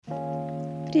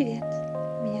Привет,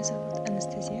 меня зовут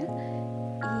Анастасия,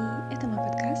 и это мой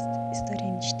подкаст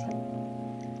 «История мечты».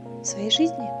 В своей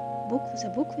жизни, букву за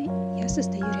буквой, я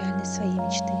создаю реальность своей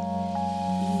мечты.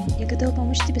 И я готова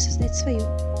помочь тебе создать свою.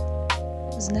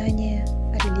 Знания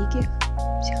о религиях,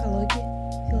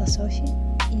 психологии, философии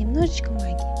и немножечко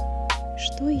магии.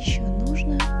 Что еще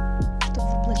нужно, чтобы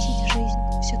воплотить в жизнь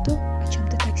все то, о чем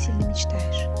ты так сильно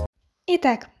мечтаешь?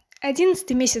 Итак,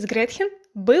 11-й месяц Гретхен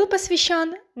был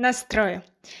посвящен настрою.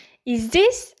 И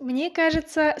здесь, мне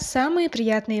кажется, самые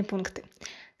приятные пункты.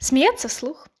 Смеяться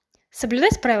вслух,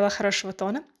 соблюдать правила хорошего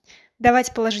тона,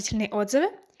 давать положительные отзывы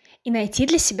и найти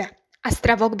для себя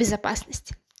островок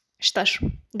безопасности. Что ж,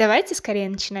 давайте скорее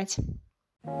начинать.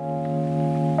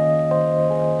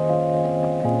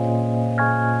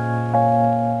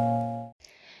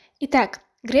 Итак,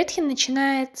 Гретхен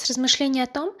начинает с размышления о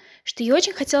том, что ей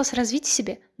очень хотелось развить в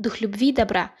себе дух любви и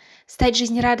добра, стать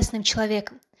жизнерадостным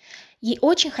человеком. Ей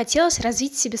очень хотелось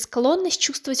развить в себе склонность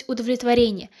чувствовать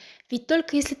удовлетворение, ведь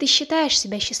только если ты считаешь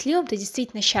себя счастливым, ты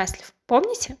действительно счастлив.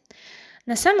 Помните?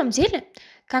 На самом деле,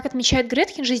 как отмечает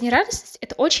Гретхен, жизнерадостность –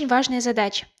 это очень важная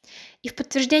задача. И в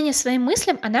подтверждение своим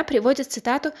мыслям она приводит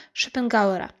цитату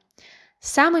Шопенгауэра.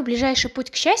 «Самый ближайший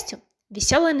путь к счастью –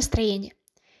 веселое настроение.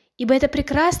 Ибо это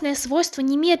прекрасное свойство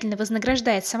немедленно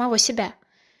вознаграждает самого себя.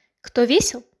 Кто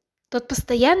весел, тот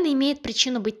постоянно имеет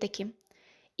причину быть таким.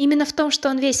 Именно в том, что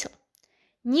он весел.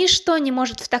 Ничто не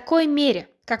может в такой мере,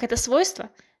 как это свойство,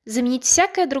 заменить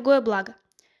всякое другое благо,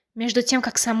 между тем,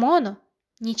 как само оно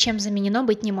ничем заменено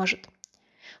быть не может.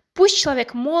 Пусть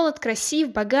человек молод,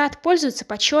 красив, богат, пользуется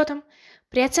почетом,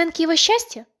 при оценке его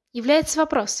счастья является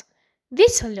вопрос,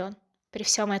 весел ли он при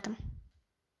всем этом.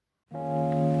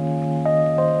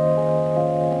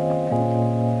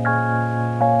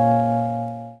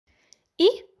 И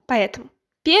поэтому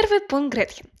первый пункт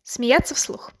Гретхен – смеяться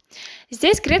вслух.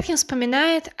 Здесь Гретхен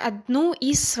вспоминает одну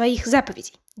из своих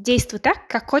заповедей – действуй так,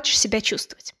 как хочешь себя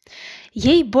чувствовать.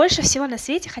 Ей больше всего на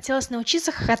свете хотелось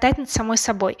научиться хохотать над самой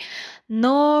собой,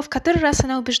 но в который раз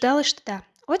она убеждалась, что да,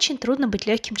 очень трудно быть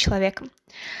легким человеком.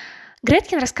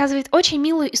 Гретхен рассказывает очень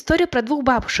милую историю про двух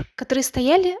бабушек, которые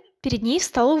стояли перед ней в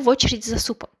столовой в очереди за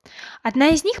супом. Одна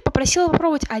из них попросила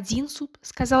попробовать один суп,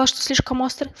 сказала, что слишком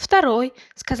острый, второй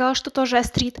сказала, что тоже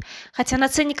острит, хотя на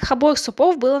ценниках обоих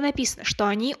супов было написано, что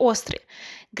они острые.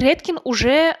 Гретхен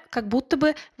уже как будто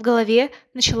бы в голове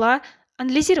начала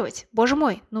анализировать. Боже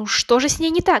мой, ну что же с ней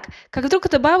не так? Как вдруг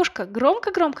эта бабушка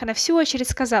громко-громко на всю очередь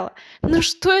сказала: «Ну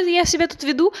что это я себя тут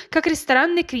веду, как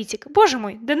ресторанный критик? Боже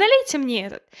мой, да налейте мне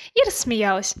этот!» И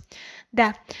рассмеялась.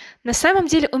 Да, на самом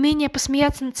деле умение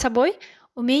посмеяться над собой,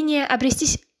 умение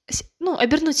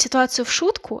обернуть ситуацию в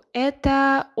шутку –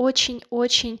 это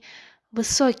очень-очень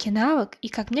высокий навык и,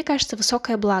 как мне кажется,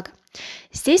 высокое благо.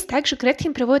 Здесь также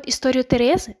Гретхен приводит историю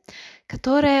Терезы,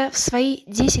 которая в свои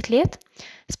 10 лет,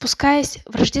 спускаясь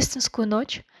в рождественскую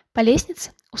ночь по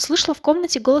лестнице, услышала в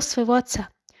комнате голос своего отца.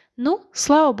 Ну,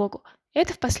 слава богу,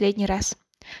 это в последний раз.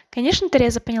 Конечно,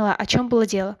 Тереза поняла, о чем было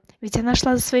дело, ведь она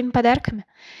шла за своими подарками.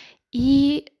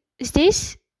 И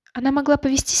здесь она могла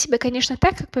повести себя, конечно,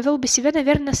 так, как повел бы себя,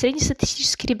 наверное,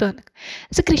 среднестатистический ребенок.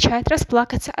 Закричать,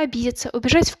 расплакаться, обидеться,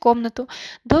 убежать в комнату,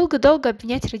 долго-долго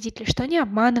обвинять родителей, что они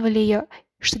обманывали ее,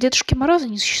 что Дедушки Мороза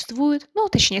не существует,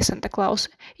 точнее, Санта-Клауса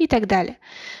и так далее.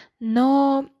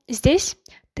 Но здесь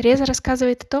Тереза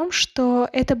рассказывает о том, что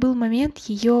это был момент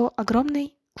ее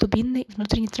огромной глубинной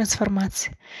внутренней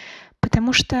трансформации,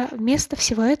 потому что вместо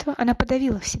всего этого она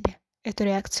подавила в себе эту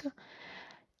реакцию.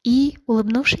 И,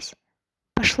 улыбнувшись,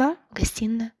 пошла в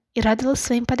гостиную и радовалась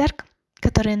своим подаркам,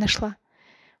 которые нашла.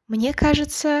 Мне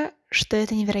кажется, что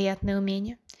это невероятное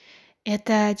умение.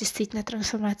 Это действительно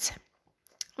трансформация.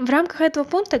 В рамках этого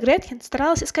пункта Гретхен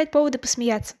старалась искать поводы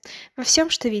посмеяться во всем,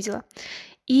 что видела.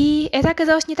 И это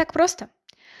оказалось не так просто.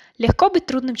 Легко быть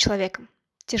трудным человеком,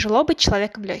 тяжело быть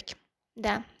человеком легким.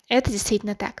 Да, это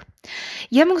действительно так.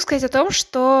 Я могу сказать о том,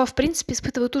 что, в принципе,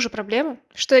 испытываю ту же проблему,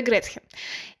 что и Гретхен.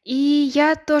 И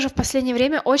я тоже в последнее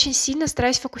время очень сильно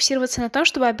стараюсь фокусироваться на том,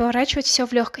 чтобы оборачивать все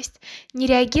в легкость. Не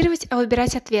реагировать, а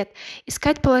выбирать ответ.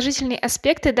 Искать положительные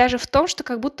аспекты даже в том, что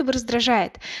как будто бы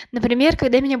раздражает. Например,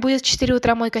 когда меня будет в 4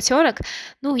 утра мой котенок,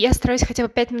 я стараюсь хотя бы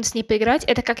 5 минут с ней поиграть,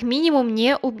 это как минимум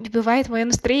не убивает мое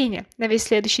настроение на весь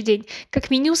следующий день. Как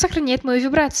минимум сохраняет мою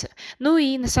вибрацию.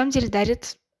 И на самом деле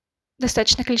дарит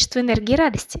достаточное количество энергии и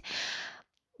радости.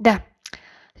 Да,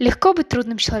 легко быть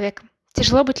трудным человеком,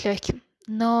 тяжело быть легким,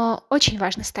 но очень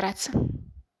важно стараться.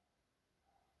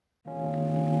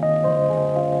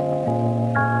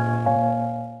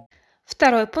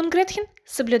 Второй пункт Гретхен –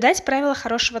 соблюдать правила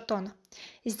хорошего тона.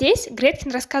 Здесь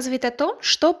Гретхен рассказывает о том,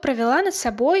 что провела над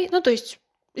собой, то есть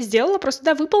сделала,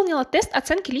 просто выполнила тест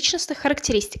оценки личностных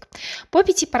характеристик по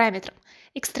 5 параметрам.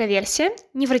 Экстраверсия,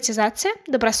 невротизация,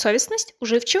 добросовестность,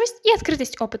 уживчивость и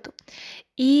открытость опыту.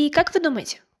 И как вы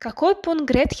думаете, какой пункт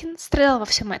Гретхен страдал во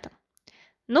всем этом?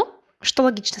 Ну, что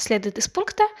логично следует из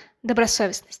пункта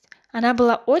добросовестность. Она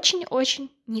была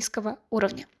очень-очень низкого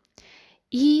уровня.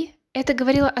 И это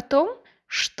говорило о том,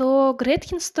 что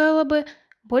Гретхен стоило бы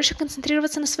больше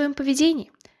концентрироваться на своем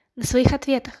поведении, на своих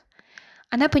ответах.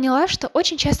 Она поняла, что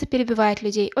очень часто перебивает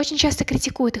людей, очень часто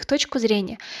критикует их точку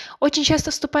зрения, очень часто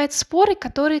вступает в споры,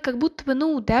 которые как будто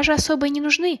бы, даже особо и не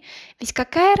нужны. Ведь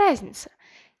какая разница?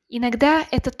 Иногда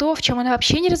это то, в чем она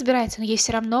вообще не разбирается, но ей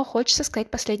все равно хочется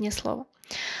сказать последнее слово.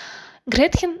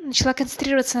 Гретхен начала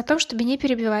концентрироваться на том, чтобы не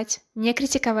перебивать, не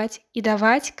критиковать и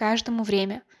давать каждому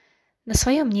время на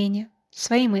свое мнение,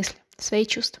 свои мысли, свои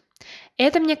чувства.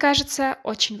 Это, мне кажется,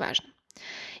 очень важно.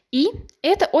 И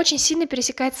это очень сильно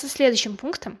пересекается со следующим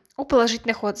пунктом о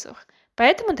положительных отзывах.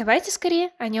 Поэтому давайте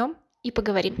скорее о нем и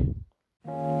поговорим.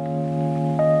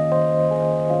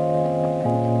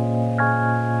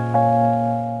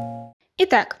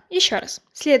 Итак, еще раз.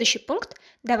 Следующий пункт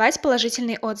 – давать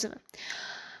положительные отзывы.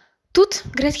 Тут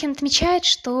Гретхен отмечает,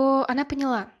 что она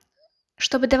поняла,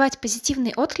 чтобы давать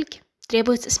позитивные отклики,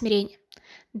 требуется смирение.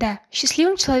 Да,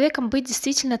 счастливым человеком быть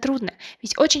действительно трудно,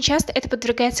 ведь очень часто это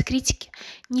подвергается критике.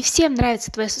 Не всем нравится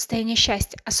твое состояние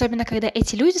счастья, особенно когда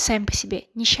эти люди сами по себе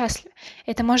несчастливы.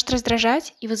 Это может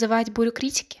раздражать и вызывать бурю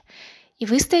критики. И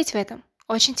выстоять в этом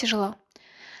очень тяжело.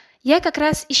 «Я как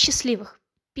раз из счастливых»,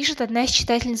 пишет одна из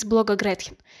читательниц блога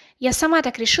Гретхен. «Я сама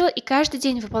так решила и каждый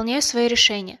день выполняю свое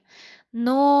решение».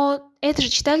 Но эта же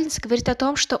читательница говорит о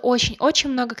том, что очень-очень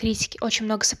много критики, очень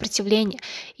много сопротивления,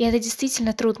 и это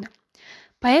действительно трудно.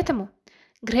 Поэтому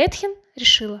Гретхен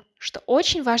решила, что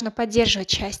очень важно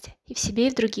поддерживать счастье и в себе, и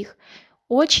в других.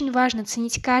 Очень важно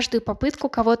ценить каждую попытку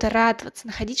кого-то радоваться,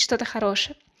 находить что-то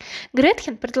хорошее.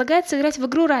 Гретхен предлагает сыграть в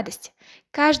игру радости.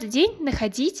 Каждый день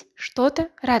находить что-то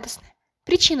радостное.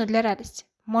 Причину для радости.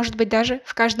 Может быть, даже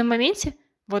в каждом моменте.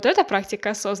 Вот это практика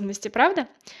осознанности, правда?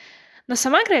 Но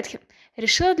сама Гретхен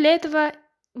решила для этого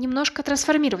немножко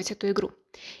трансформировать эту игру.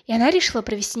 И она решила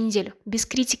провести неделю без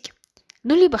критики.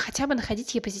 Либо хотя бы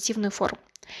находить ей позитивную форму.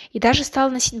 И даже стала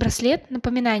носить браслет,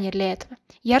 напоминание для этого,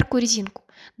 яркую резинку.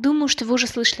 Думаю, что вы уже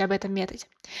слышали об этом методе.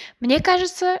 Мне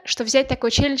кажется, что взять такой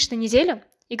челлендж на неделю,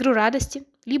 игру радости,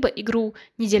 либо игру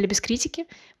неделя без критики,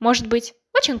 может быть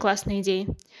очень классной идеей.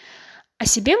 О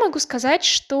себе могу сказать,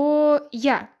 что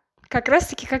я, как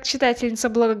раз-таки как читательница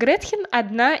блога Гретхен,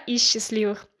 одна из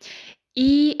счастливых.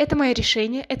 И это мое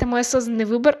решение, это мой осознанный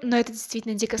выбор, но это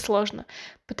действительно дико сложно,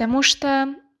 потому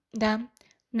что да,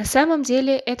 на самом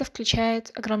деле это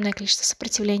включает огромное количество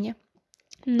сопротивления.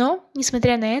 Но,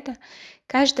 несмотря на это,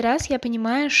 каждый раз я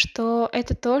понимаю, что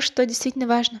это то, что действительно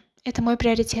важно. Это мой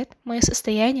приоритет, мое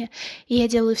состояние, и я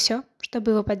делаю все,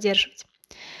 чтобы его поддерживать.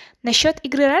 Насчет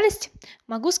игры радости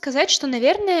могу сказать, что,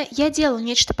 наверное, я делаю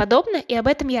нечто подобное, и об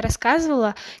этом я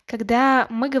рассказывала, когда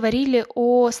мы говорили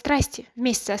о страсти. В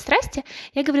месяце о страсти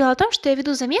я говорила о том, что я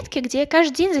веду заметки, где я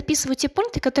каждый день записываю те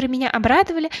пункты, которые меня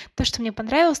обрадовали, то, что мне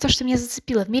понравилось, то, что меня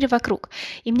зацепило в мире вокруг.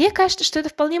 И мне кажется, что это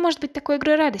вполне может быть такой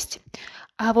игрой радости.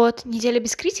 А вот неделя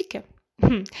без критики,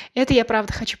 это я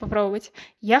правда хочу попробовать.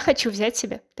 Я хочу взять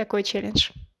себе такой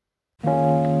челлендж.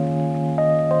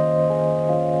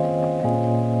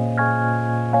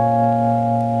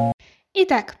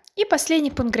 Итак, и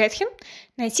последний пункт Гретхен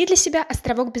 – найти для себя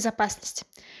островок безопасности.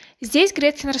 Здесь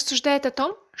Гретхен рассуждает о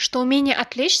том, что умение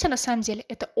отвлечься на самом деле –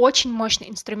 это очень мощный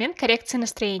инструмент коррекции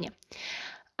настроения.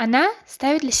 Она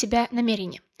ставит для себя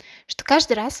намерение, что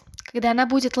каждый раз, когда она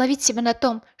будет ловить себя на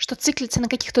том, что циклится на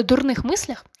каких-то дурных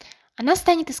мыслях, она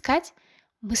станет искать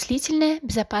мыслительное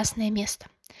безопасное место.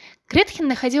 Гретхен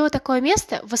находила такое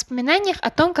место в воспоминаниях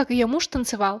о том, как ее муж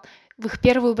танцевал в их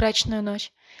первую брачную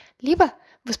ночь, либо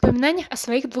в воспоминаниях о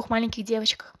своих 2 маленьких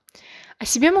девочках. О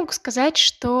себе могу сказать,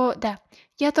 что да,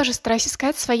 я тоже стараюсь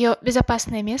искать свое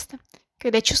безопасное место,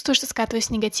 когда чувствую, что скатываюсь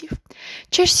в негатив.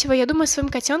 Чаще всего я думаю о своем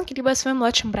котенке, либо о своем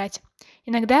младшем брате.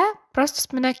 Иногда просто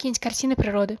вспоминаю какие-нибудь картины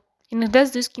природы. Иногда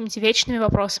задаюсь какими-то вечными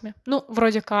вопросами.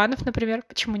 Вроде Каанов, например,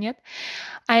 почему нет?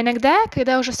 А иногда,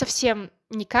 когда уже совсем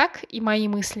никак, и мои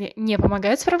мысли не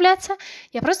помогают справляться,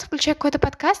 я просто включаю какой-то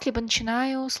подкаст, либо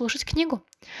начинаю слушать книгу.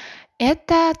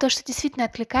 Это то, что действительно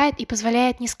отвлекает и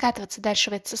позволяет не скатываться дальше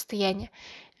в это состояние.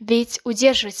 Ведь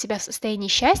удерживать себя в состоянии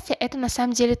счастья – это на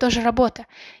самом деле тоже работа,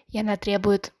 и она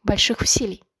требует больших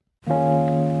усилий.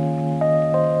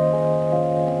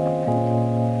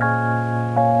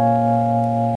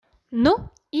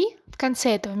 И в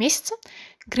конце этого месяца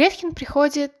Гретхен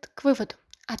приходит к выводу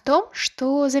о том,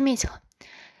 что заметила.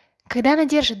 Когда она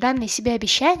держит данные себе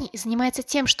обещания и занимается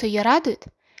тем, что ее радует,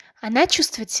 она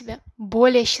чувствует себя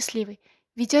более счастливой,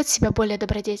 ведет себя более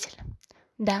добродетельно.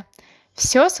 Да,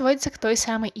 все сводится к той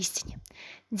самой истине.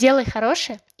 Делай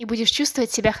хорошее, и будешь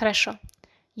чувствовать себя хорошо.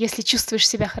 Если чувствуешь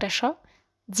себя хорошо,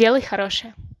 делай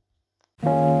хорошее.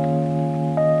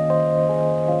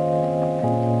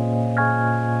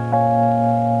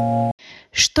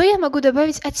 Что я могу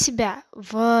добавить от себя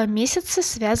в месяце,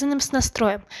 связанном с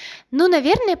настроем? Ну,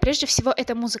 наверное, прежде всего,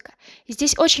 это музыка. И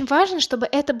здесь очень важно, чтобы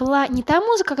это была не та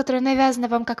музыка, которая навязана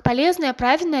вам как полезная,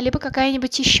 правильная, либо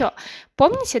какая-нибудь еще.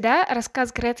 Помните, да,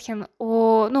 рассказ Гретхен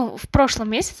в прошлом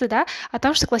месяце, да, о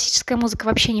том, что классическая музыка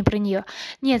вообще не про нее?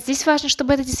 Нет, здесь важно,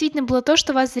 чтобы это действительно было то,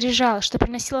 что вас заряжало, что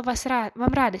приносило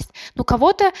вам радость. Ну,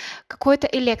 кого-то какой-то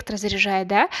электро заряжает,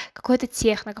 да, какой-то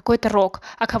техно, какой-то рок,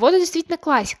 а кого-то действительно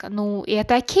классика. Ну, и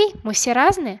это окей, мы все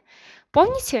разные.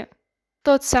 Помните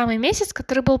тот самый месяц,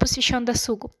 который был посвящен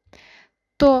досугу?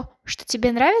 То, что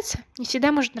тебе нравится, не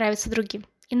всегда может нравиться другим.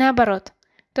 И наоборот.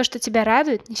 То, что тебя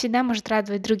радует, не всегда может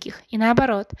радовать других. И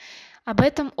наоборот. Об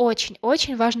этом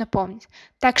очень-очень важно помнить.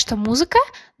 Так что музыка,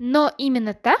 но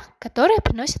именно та, которая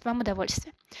приносит вам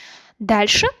удовольствие.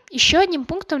 Дальше, еще одним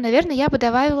пунктом, наверное, я бы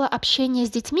добавила общение с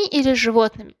детьми или с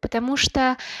животными, потому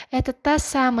что это та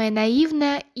самая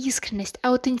наивная искренность,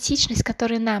 аутентичность,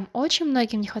 которой нам очень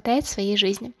многим не хватает в своей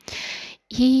жизни.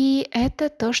 И это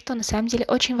то, что на самом деле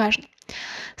очень важно.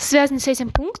 Связанный с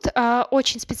этим пункт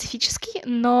очень специфический,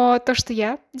 но то, что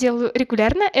я делаю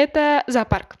регулярно, это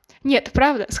зоопарк. Нет,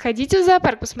 правда, сходите в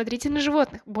зоопарк, посмотрите на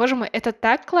животных. Боже мой, это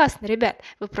так классно, ребят,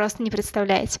 вы просто не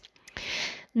представляете.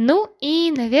 Ну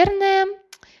и, наверное,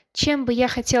 чем бы я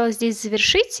хотела здесь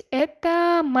завершить,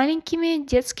 это маленькими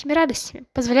детскими радостями.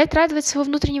 Позволять радовать своего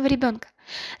внутреннего ребенка.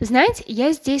 Знаете,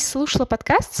 я здесь слушала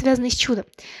подкаст, связанный с чудом.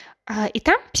 И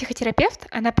там психотерапевт,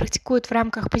 она практикует в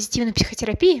рамках позитивной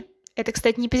психотерапии. Это,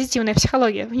 кстати, не позитивная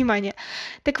психология, внимание.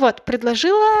 Так вот,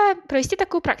 предложила провести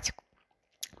такую практику.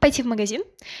 Пойти в магазин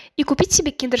и купить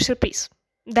себе киндер-сюрприз.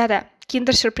 Да-да,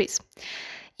 киндер-сюрприз.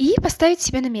 И поставить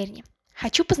себе намерение.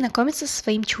 Хочу познакомиться со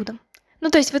своим чудом. Ну,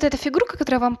 то есть вот эта фигурка,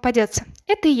 которая вам попадется,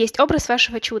 это и есть образ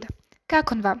вашего чуда.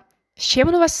 Как он вам? С чем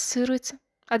он у вас ассоциируется?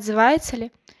 Отзывается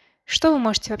ли? Что вы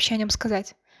можете вообще о нем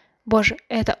сказать? Боже,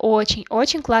 это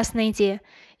очень-очень классная идея.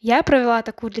 Я провела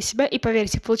такую для себя и,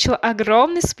 поверьте, получила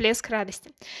огромный всплеск радости.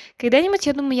 Когда-нибудь,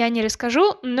 я думаю, я не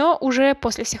расскажу, но уже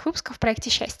после всех выпусков в проекте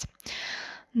 «Счастье».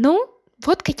 Ну,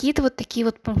 вот какие-то вот такие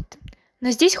вот пункты. Но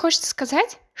здесь хочется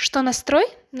сказать, что настрой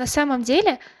на самом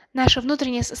деле наше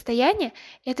внутреннее состояние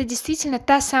 – это действительно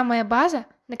та самая база,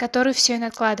 на которую все и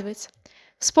накладывается.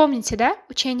 Вспомните, да,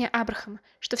 учение Абрахама,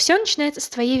 что все начинается с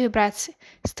твоей вибрации,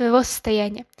 с твоего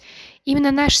состояния.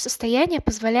 Именно наше состояние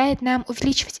позволяет нам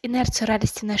увеличивать инерцию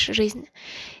радости в нашей жизни.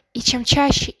 И чем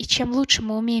чаще и чем лучше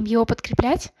мы умеем его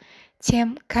подкреплять,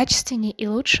 тем качественнее и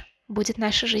лучше будет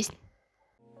наша жизнь.